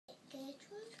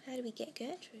did we get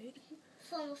Gertrude?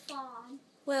 From a farm.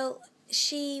 Well,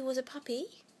 she was a puppy.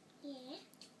 Yeah.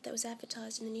 That was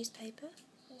advertised in the newspaper.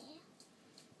 Yeah.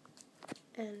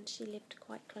 And she lived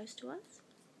quite close to us.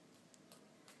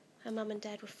 Her mum and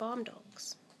dad were farm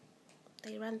dogs.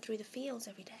 They ran through the fields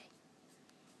every day.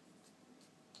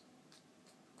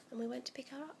 And we went to pick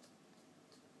her up.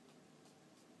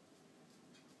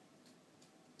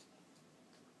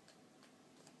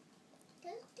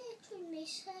 Does Gertrude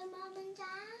miss her mum and dad?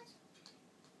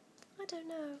 I don't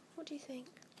know. What do you think?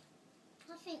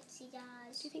 I think she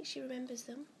does. Do you think she remembers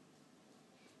them?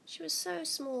 She was so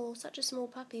small, such a small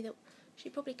puppy, that she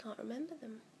probably can't remember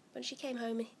them. When she came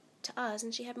home to us,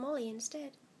 and she had Molly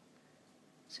instead.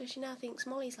 So she now thinks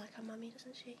Molly's like her mummy,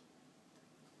 doesn't she?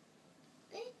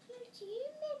 Gertrude, do you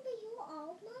remember your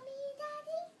old mummy and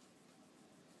daddy?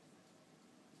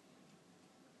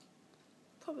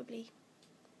 Probably.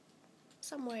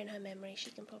 Somewhere in her memory, she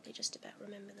can probably just about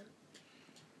remember them.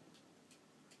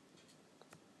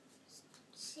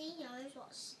 She knows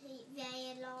what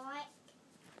they're like.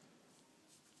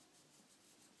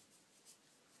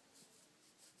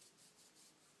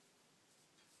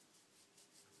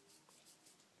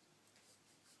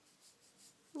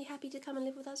 You happy to come and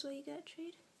live with us, were you, Gertrude?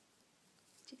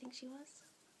 Do you think she was?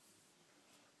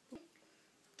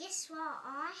 Guess what?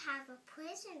 I have a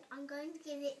present. I'm going to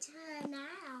give it to her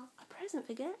now. A present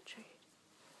for Gertrude?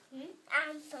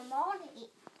 And for Molly.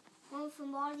 One for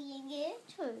Molly and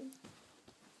Gertrude.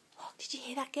 Oh, did you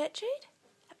hear that, Gertrude?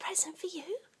 A present for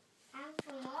you? And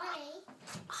for Molly.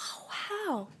 Oh,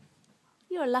 wow.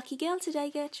 You're a lucky girl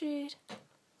today, Gertrude.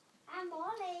 And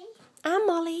Molly. And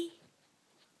Molly.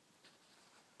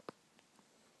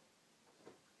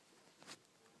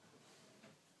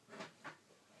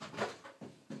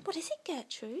 What is it,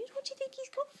 Gertrude? What do you think he's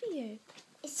got for you?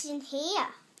 It's in here.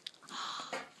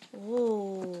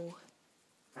 Oh.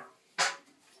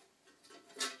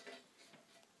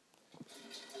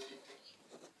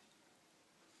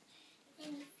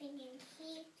 Anything in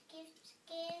here to give to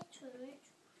Gertrude?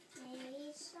 There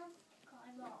is something I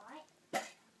like.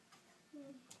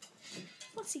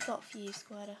 What's he got for you,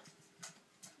 Squatter?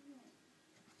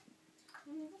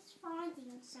 I'm just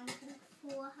finding something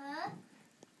for her.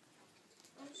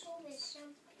 I'm sure there's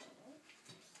something.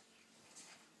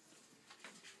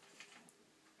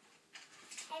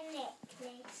 A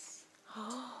necklace.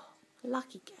 Oh,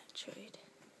 lucky Gertrude.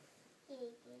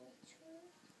 Here,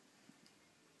 Gertrude.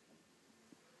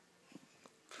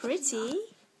 Pretty?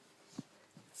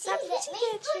 Is that She let pretty, me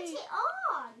Gertrude? put it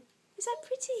on. Is that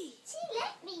pretty? She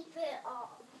let me put it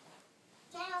on.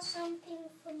 Now something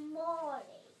for Molly.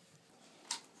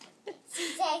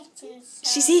 She's eating some.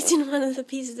 She's eating one of the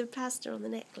pieces of pasta on the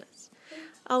necklace.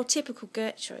 Oh, typical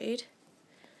Gertrude.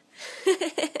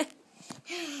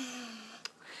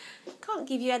 Can't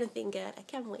give you anything, Gerda,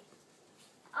 can we?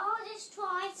 I'll just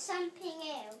try something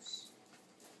else.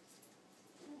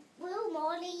 Will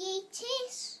Molly eat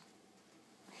it?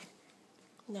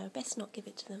 No, best not give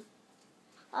it to them.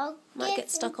 I'll Might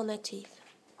get stuck on their teeth.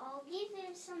 I'll give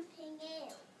them something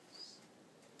else.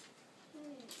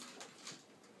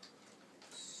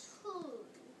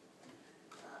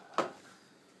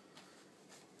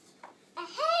 A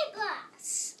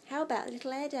hairbrush. How about a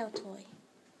little Airedale toy?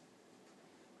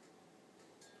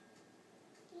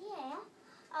 Yeah,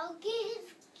 I'll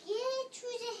give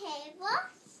Gertrude a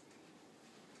hairbrush.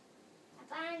 A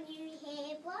brand new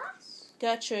hairbrush.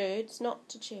 Gertrude, it's not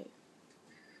to chew.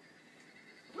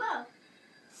 Whoa,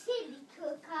 silly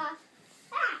cooker.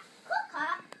 Ah,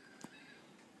 cooker.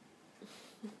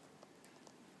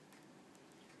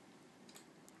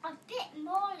 I bet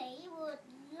Molly would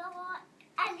like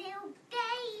a little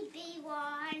baby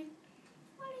one.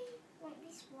 Molly, want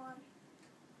this one?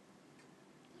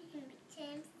 You can be 10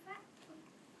 for that one.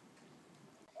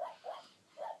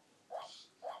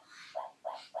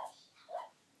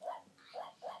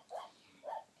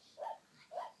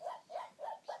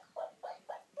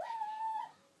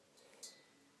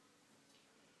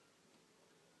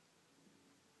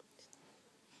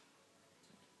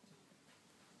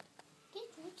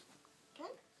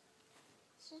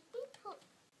 Should we put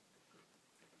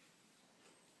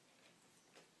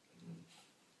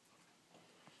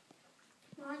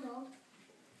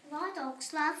my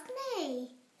dogs love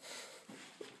me.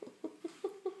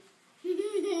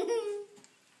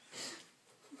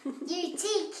 You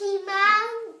cheeky man.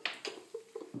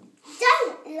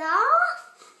 Don't laugh.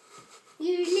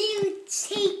 You little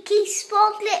cheeky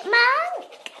spoglet man.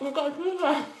 We've got a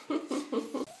fever.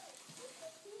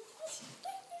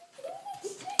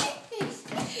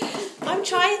 I'm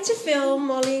trying to film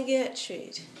Molly and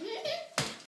Gertrude.